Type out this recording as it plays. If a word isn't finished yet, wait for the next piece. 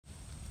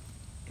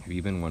Have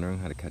you been wondering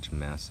how to catch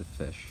massive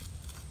fish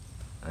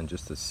on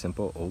just a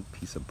simple old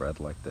piece of bread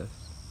like this?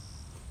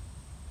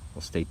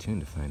 Well, stay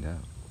tuned to find out.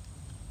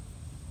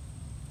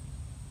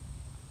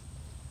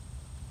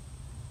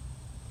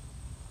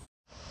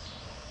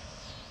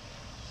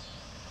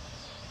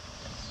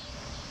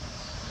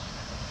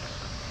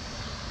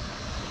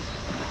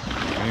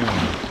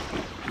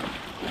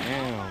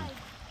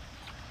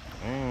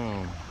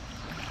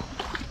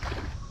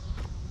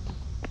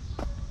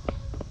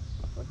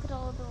 Look at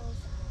all those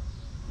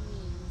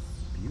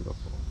bees.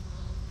 Beautiful.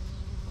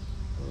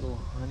 Little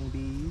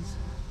honeybees.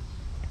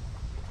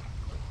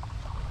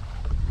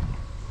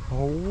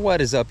 What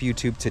is up,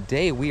 YouTube?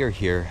 Today we are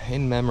here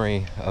in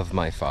memory of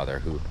my father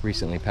who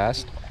recently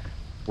passed.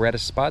 We're at a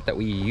spot that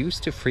we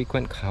used to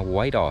frequent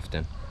quite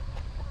often.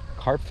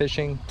 Carp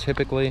fishing,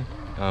 typically.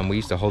 We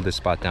used to hold this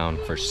spot down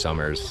for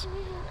summers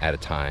at a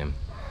time.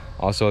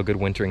 Also a good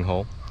wintering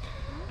hole.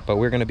 But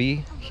we're gonna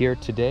be here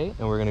today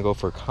and we're gonna go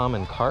for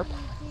common carp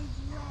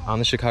on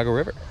the Chicago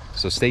River.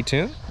 So stay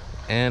tuned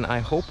and I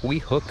hope we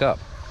hook up.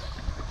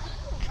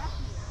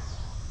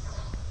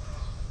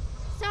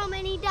 So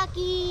many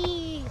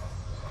duckies!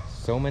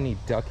 So many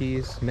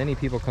duckies. Many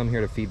people come here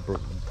to feed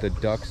the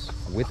ducks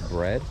with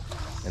bread,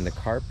 and the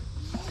carp,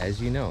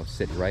 as you know,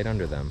 sit right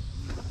under them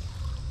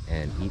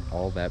and eat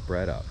all that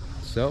bread up.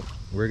 So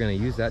we're gonna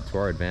use that to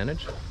our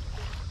advantage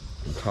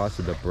and toss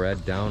the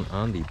bread down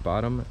on the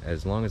bottom.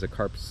 As long as the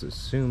carp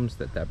assumes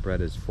that that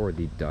bread is for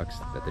the ducks,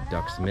 that the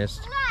ducks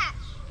missed,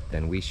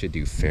 then we should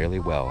do fairly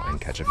well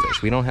and catch a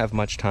fish. We don't have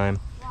much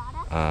time.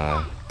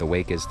 The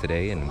wake is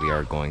today and we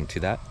are going to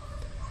that.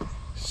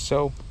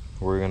 So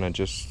we're gonna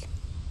just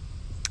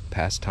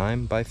pass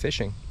time by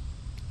fishing.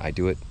 I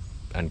do it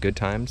on good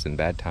times and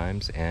bad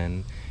times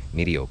and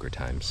mediocre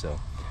times. So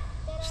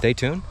stay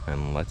tuned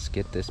and let's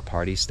get this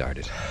party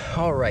started.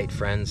 All right,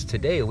 friends,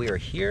 today we are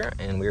here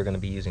and we are going to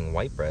be using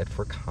white bread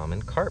for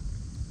common carp.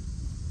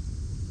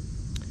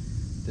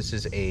 This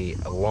is a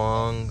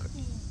long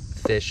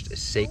fished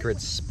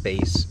sacred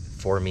space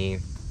for me,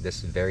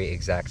 this very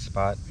exact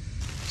spot.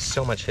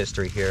 So much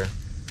history here.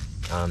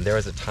 There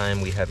was a time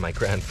we had my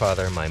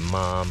grandfather, my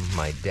mom,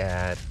 my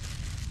dad,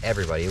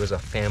 everybody. It was a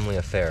family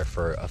affair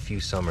for a few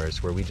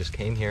summers where we just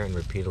came here and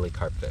repeatedly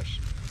carp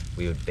fish.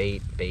 We would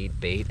bait,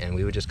 and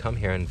we would just come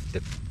here and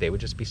they would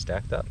just be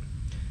stacked up.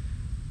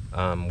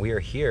 We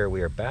are here,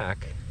 we are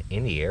back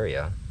in the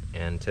area,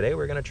 and today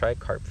we're gonna try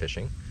carp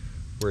fishing.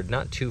 We're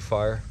not too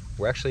far.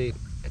 We're actually,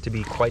 to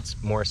be quite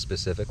more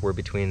specific, we're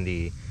between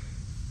the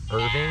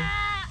Irving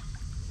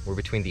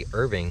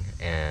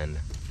and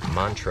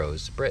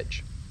Montrose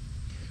Bridge.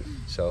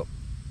 So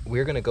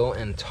we're gonna go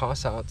and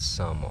toss out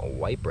some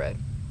white bread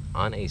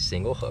on a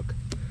single hook.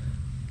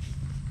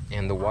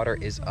 And the water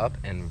is up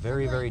and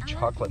very, very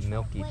chocolate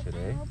milky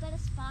today. I'll get a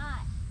spot.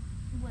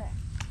 Where?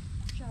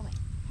 Show me.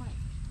 Point.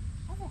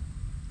 Okay.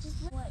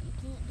 Just what? You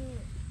can't do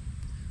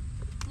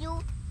it.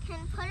 You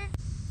can put it.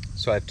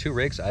 So I have two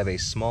rigs. I have a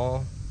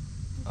small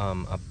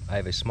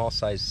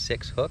size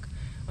 6 hook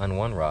on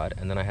one rod,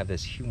 and then I have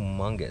this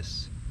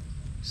humongous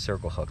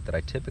circle hook that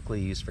I typically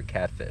use for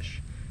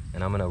catfish.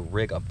 And I'm gonna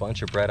rig a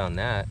bunch of bread on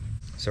that.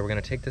 So we're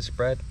gonna take this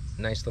bread,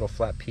 nice little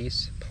flat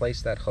piece,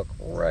 place that hook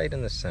right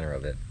in the center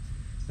of it.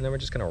 And then we're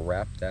just gonna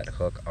wrap that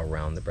hook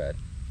around the bread.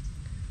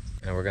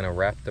 And we're gonna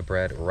wrap the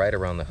bread right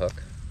around the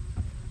hook.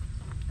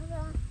 I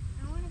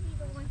wanna be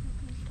the one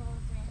who controls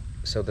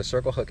it. So the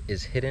circle hook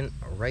is hidden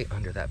right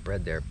under that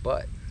bread there,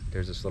 but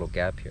there's this little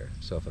gap here.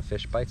 So if a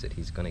fish bites it,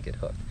 he's gonna get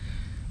hooked.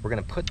 We're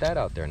gonna put that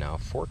out there now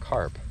for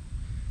carp.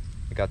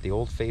 We got the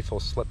old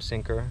faithful slip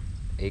sinker,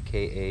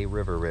 AKA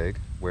river rig,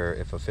 where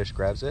if a fish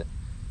grabs it,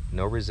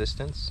 no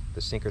resistance,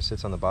 the sinker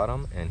sits on the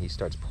bottom and he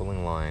starts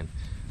pulling line.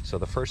 So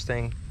the first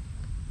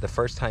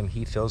time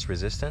he feels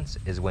resistance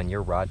is when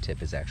your rod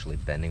tip is actually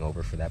bending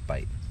over for that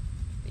bite.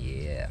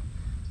 Yeah.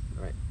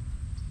 All right.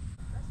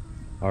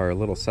 Our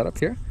little setup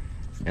here,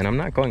 and I'm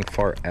not going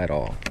far at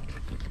all.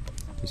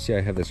 You see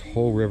I have this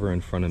whole river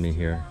in front of me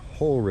here,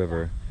 whole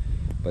river,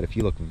 but if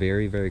you look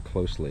very, very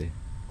closely,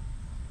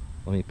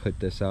 let me put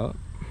this out.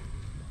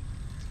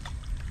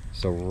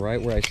 So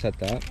right where I set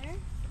that,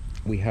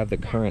 we have the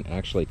current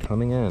actually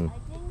coming in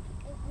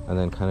and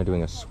then kind of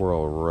doing a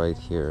swirl right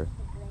here.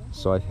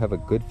 So I have a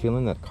good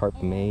feeling that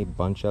carp may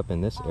bunch up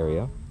in this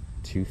area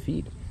to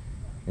feed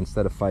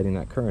instead of fighting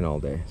that current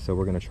all day. So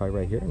we're gonna try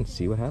right here and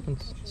see what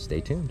happens.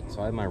 Stay tuned.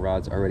 So I have my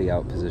rods already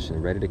out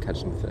positioned, ready to catch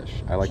some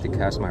fish. I like to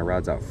cast my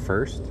rods out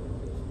first,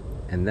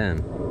 and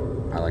then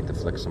I like to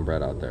flick some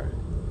bread out there.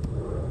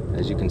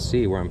 As you can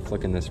see where I'm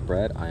flicking this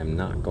bread, I am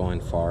not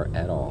going far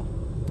at all.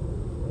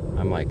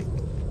 I'm like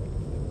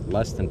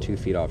less than 2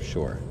 feet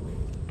offshore.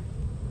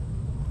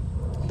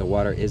 The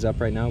water is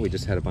up right now. We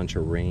just had a bunch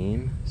of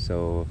rain,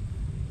 so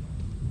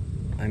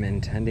I'm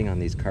intending on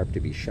these carp to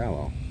be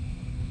shallow.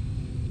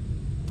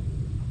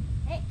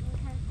 Hey, you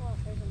can't go up.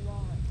 There's a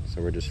wall.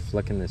 So we're just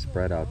flicking this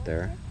bread out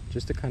there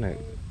just to kind of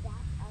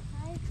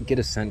get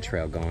a scent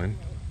trail going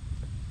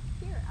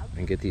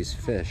and get these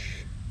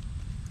fish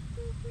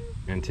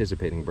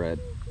anticipating bread.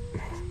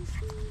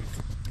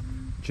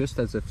 just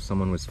as if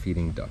someone was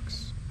feeding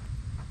ducks.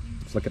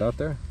 Flick it out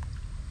there.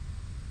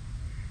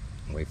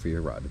 Wait for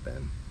your rod to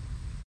bend.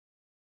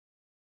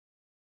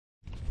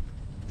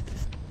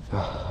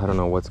 I don't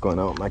know what's going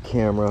on with my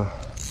camera,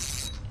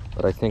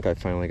 but I think I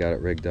finally got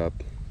it rigged up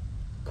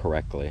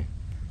correctly.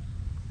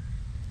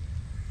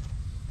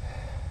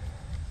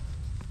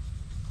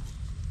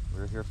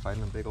 We're here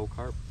fighting a big old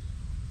carp.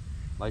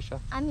 Lisha,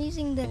 I'm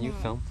using the can you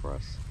net. film for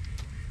us?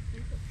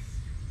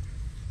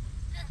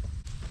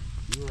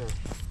 Yeah.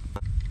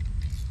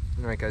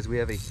 Alright guys, we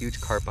have a huge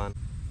carp on.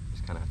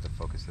 Just kind of have to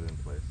focus it in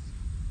place.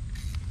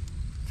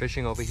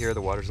 Fishing over here,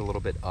 the water's a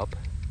little bit up.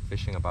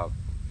 Fishing about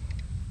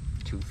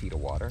 2 feet of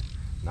water.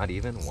 Not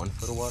even 1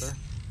 foot of water.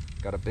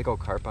 Got a big old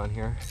carp on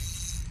here,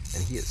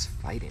 and he is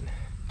fighting.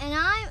 And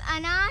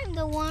I'm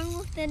the one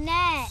with the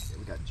net.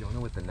 We got Jonah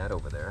with the net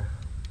over there,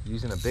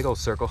 using a big old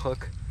circle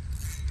hook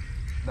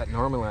that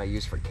normally I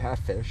use for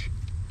catfish.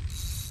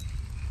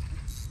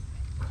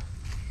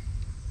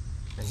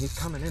 And he's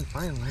coming in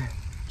finally.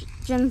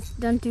 Jen,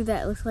 don't do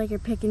that. It looks like you're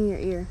picking your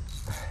ear.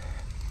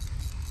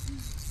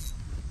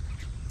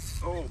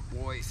 Oh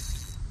boy.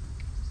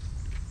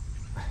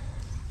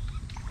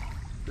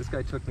 This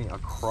guy took me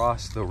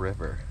across the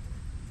river.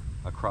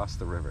 Across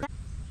the river.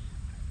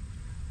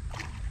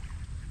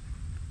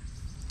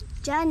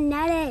 Jen,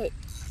 net it.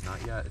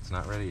 Not yet. It's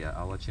not ready yet.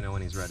 I'll let you know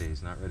when he's ready.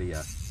 He's not ready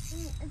yet.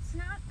 It's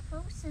not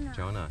close enough.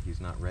 Jonah,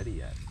 he's not ready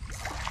yet.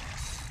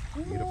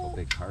 Beautiful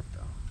big carp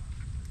though.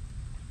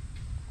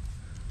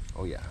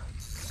 Oh yeah.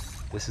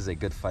 This is a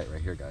good fight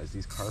right here, guys.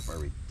 These carp are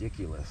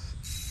ridiculous.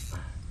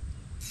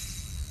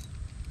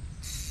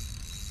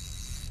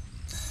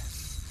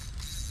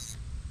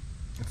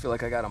 I feel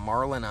like I got a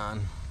marlin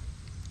on.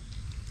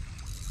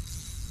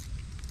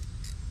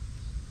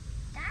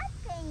 That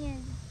thing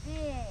is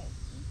big.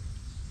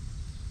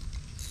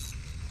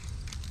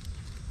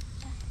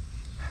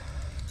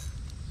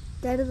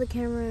 That of the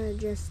camera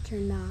just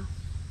turned off.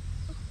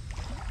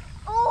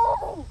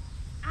 Oh!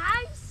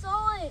 I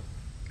saw it.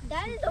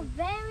 That is a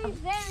very,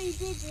 very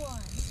big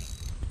one.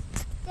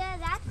 Yeah,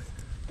 that's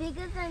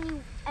bigger than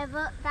you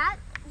ever. That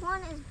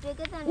one is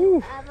bigger than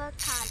you ever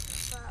caught.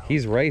 Bro.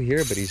 He's right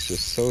here, but he's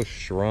just so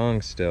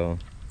strong still.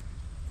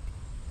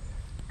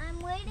 I'm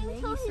waiting Maybe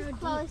till so he's deep,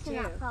 close too.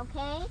 enough,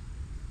 okay?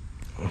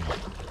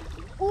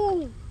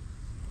 Ooh!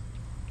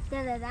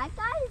 Dada, that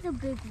guy is a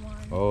big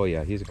one. Oh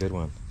yeah, he's a good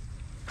one.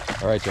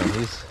 All right, John,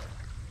 he's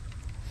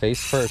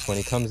face first. When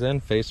he comes in,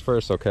 face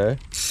first, okay?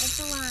 That's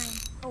the line.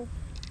 Oh.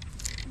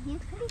 He's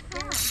pretty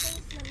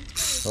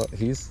fast. Oh,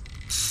 he's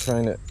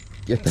trying to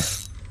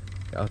get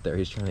out there.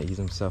 He's trying to ease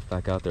himself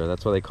back out there.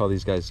 That's why they call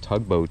these guys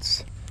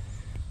tugboats.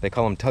 They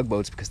call them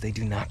tugboats because they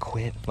do not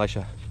quit.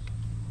 Lisha,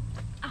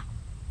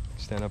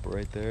 stand up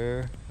right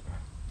there.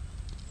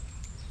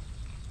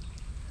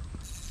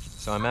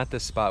 So I'm at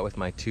this spot with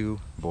my 2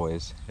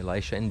 boys,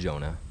 Elisha and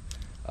Jonah.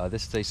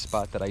 This is a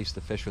spot that I used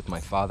to fish with my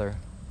father,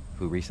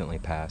 who recently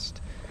passed.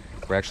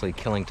 We're actually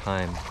killing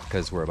time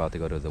because we're about to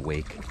go to the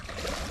wake.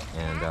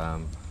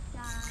 And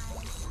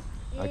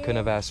I couldn't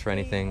have asked for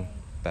anything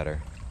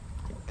better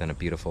than a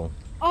beautiful,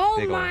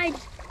 big old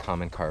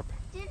common carp.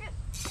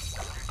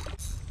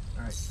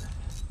 All right,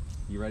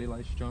 you ready,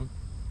 Lisha, John?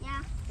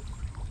 Yeah.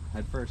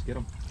 Head first, get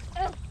him.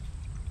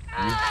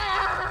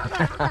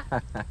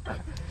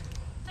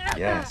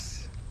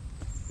 Yes.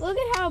 Look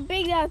at how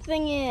big that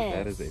thing is.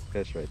 That is a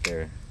fish right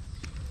there.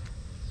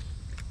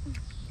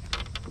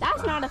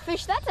 That's not a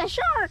fish, that's a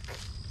shark.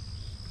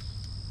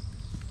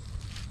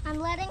 I'm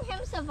letting him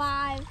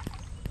survive.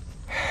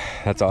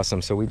 That's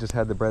awesome. So we just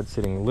had the bread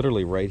sitting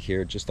literally right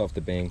here, just off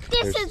the bank.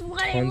 This There's is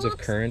what it tons of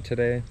looks- current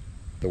today.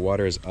 The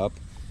water is up,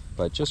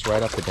 but just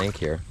right off the bank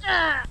here.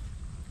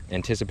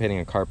 Anticipating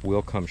a carp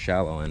will come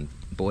shallow, and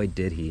boy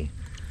did he.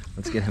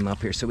 Let's get him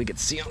up here so we can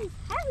see him.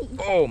 Heavy.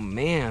 Oh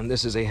man,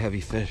 this is a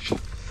heavy fish.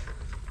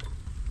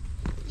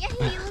 Yeah,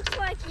 he looks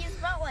like he's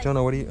about like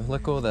Jonah, what do you,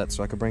 let go of that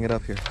so I can bring it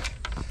up here.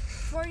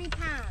 40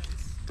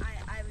 pounds,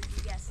 I would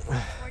be guessing.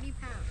 40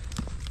 pounds.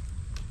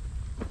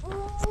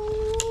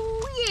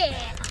 Ooh,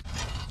 yeah.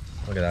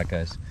 Look at that,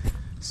 guys.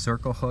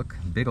 Circle hook,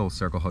 big old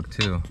circle hook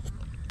too.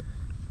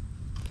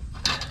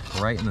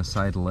 Right in the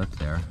side lip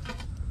there.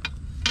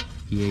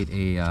 He ate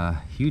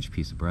a huge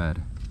piece of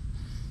bread.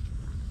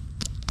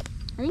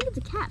 I think it's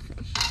a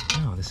catfish.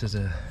 No, this is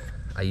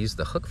I used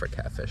the hook for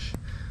catfish.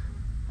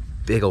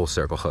 Big old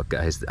circle hook,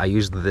 guys. I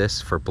used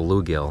this for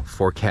bluegill,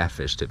 for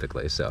catfish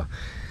typically, so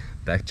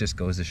that just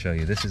goes to show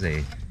you, this is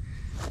a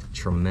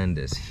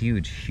tremendous,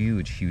 huge,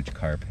 huge, huge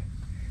carp.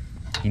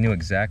 He knew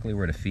exactly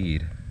where to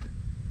feed.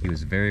 He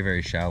was very,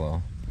 very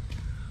shallow,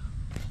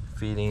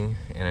 feeding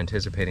and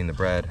anticipating the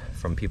bread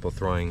from people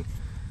throwing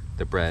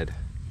the bread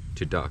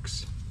to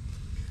ducks.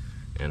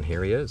 And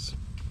here he is.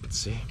 Let's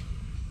see.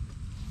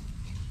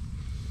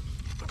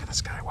 Look at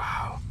this guy.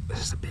 Wow, this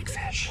is a big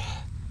fish.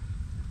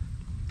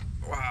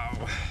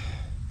 Wow.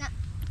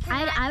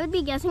 I would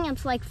be guessing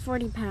it's like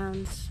 40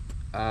 pounds.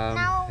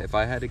 No. If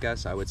I had to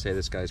guess, I would say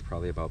this guy's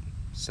probably about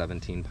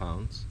 17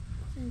 pounds.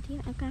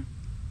 17, okay.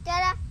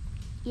 Dada.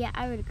 Yeah,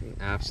 I would agree with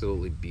that.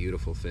 Absolutely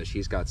beautiful fish.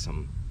 He's got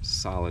some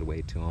Solid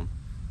weight to them.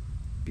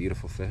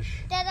 Beautiful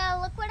fish. Dada,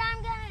 look what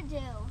I'm gonna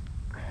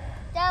do.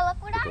 Dada,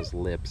 look what Look at those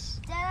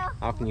lips. Dada,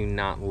 How can you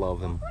not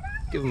love him? what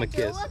I'm Give him a gonna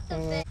do. kiss. Look, the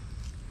fish.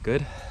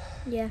 Good?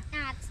 Yeah.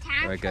 Now it's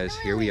time All right, for guys,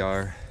 the here we release.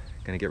 are.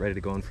 Gonna get ready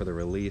to go in for the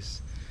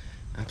release.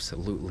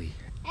 Absolutely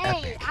Hey,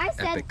 epic, I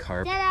said, epic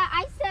carp. Dada,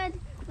 I said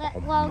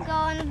we'll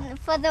go in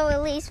for the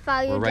release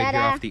for you, We're right Dada.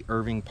 here off the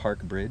Irving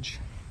Park Bridge.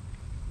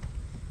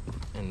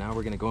 And now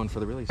we're gonna go in for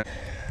the release.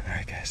 All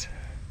right, guys.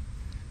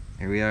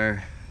 Here we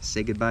are.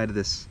 Say goodbye to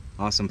this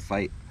awesome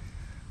fight.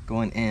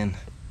 Going in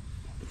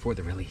for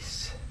the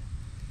release.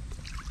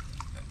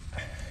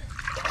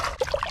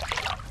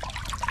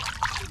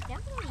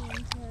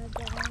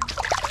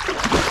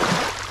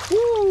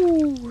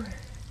 Woo!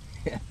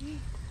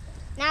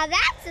 Now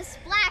that's a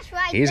splash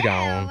right He's there,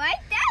 gone. right,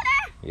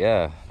 Dada?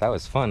 Yeah, that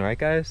was fun, right,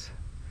 guys?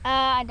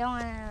 I don't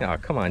want to. Oh,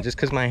 come on, just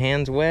because my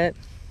hand's wet,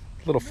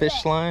 little fish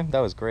Yeah. slime, that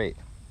was great.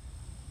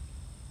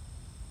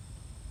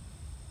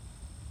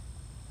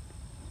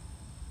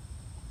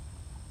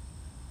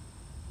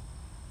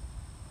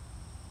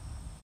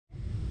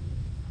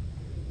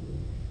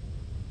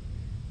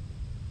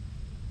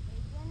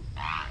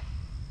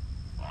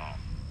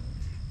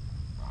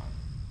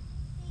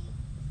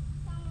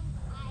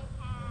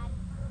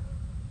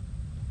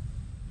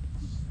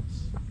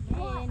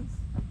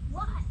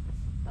 What?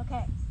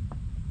 Okay.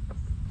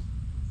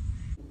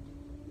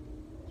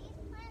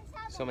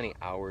 So many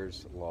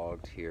hours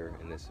logged here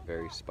in this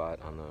very spot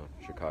on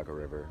the Chicago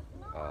River.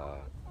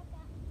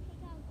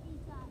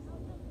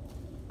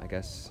 I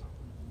guess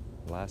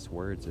last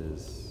words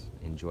is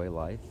enjoy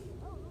life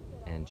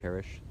and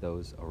cherish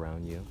those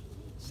around you.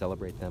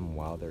 Celebrate them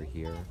while they're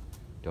here.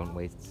 Don't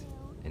wait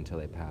until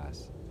they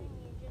pass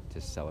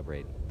to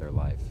celebrate their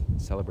life.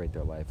 Celebrate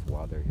their life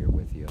while they're here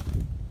with you.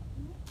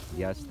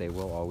 Yes, they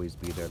will always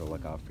be there to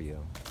look out for you,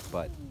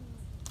 but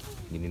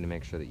you need to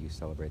make sure that you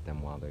celebrate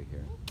them while they're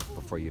here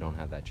before you don't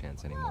have that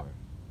chance anymore.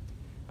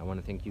 I want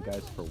to thank you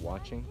guys for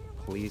watching.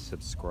 Please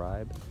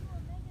subscribe.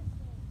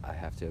 I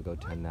have to go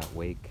tend that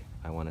wake.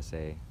 I want to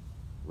say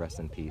rest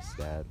in peace,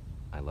 Dad.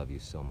 I love you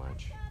so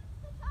much.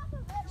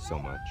 So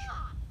much.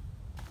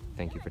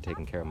 Thank you for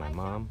taking care of my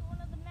mom.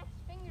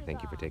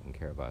 Thank you for taking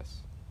care of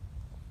us.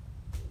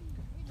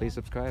 Please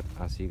subscribe.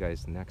 I'll see you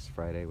guys next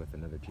Friday with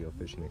another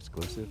GeoFishing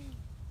exclusive.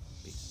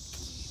 Peace.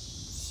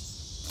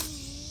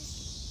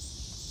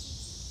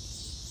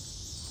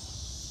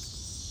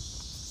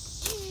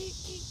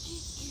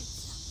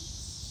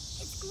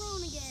 It's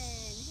grown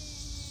again.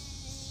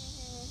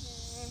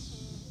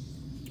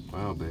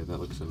 Wow, babe, that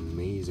looks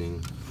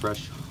amazing.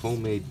 Fresh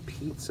homemade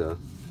pizza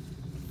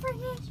Fresh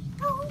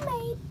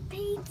homemade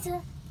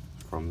pizza.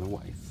 from the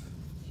wife.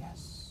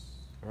 Yes.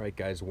 All right,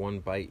 guys, one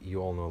bite.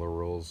 You all know the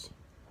rules.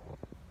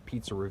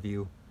 Pizza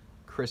review.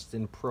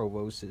 Kristen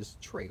Provost's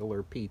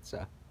Trailer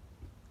Pizza.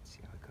 Let's see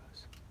how it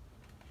goes.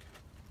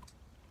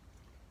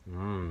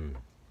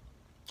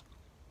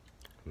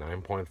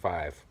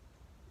 9.5.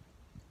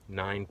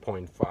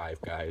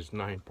 9.5, guys.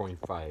 9.5.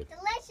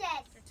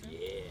 Delicious.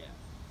 Yeah.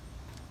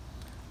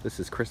 This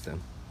is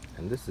Kristen,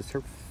 and this is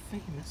her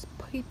famous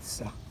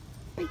pizza.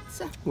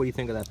 Pizza. What do you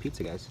think of that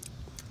pizza, guys?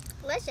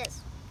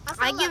 Delicious.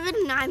 I give it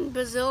 9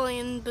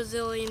 bazillion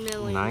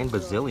million. 9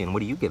 bazillion. What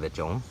do you give it,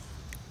 Joan?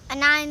 A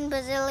 9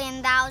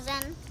 bazillion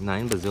thousand.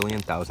 9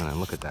 bazillion thousand. And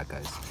look at that,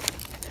 guys.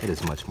 It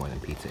is much more than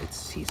pizza.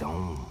 It's his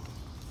own.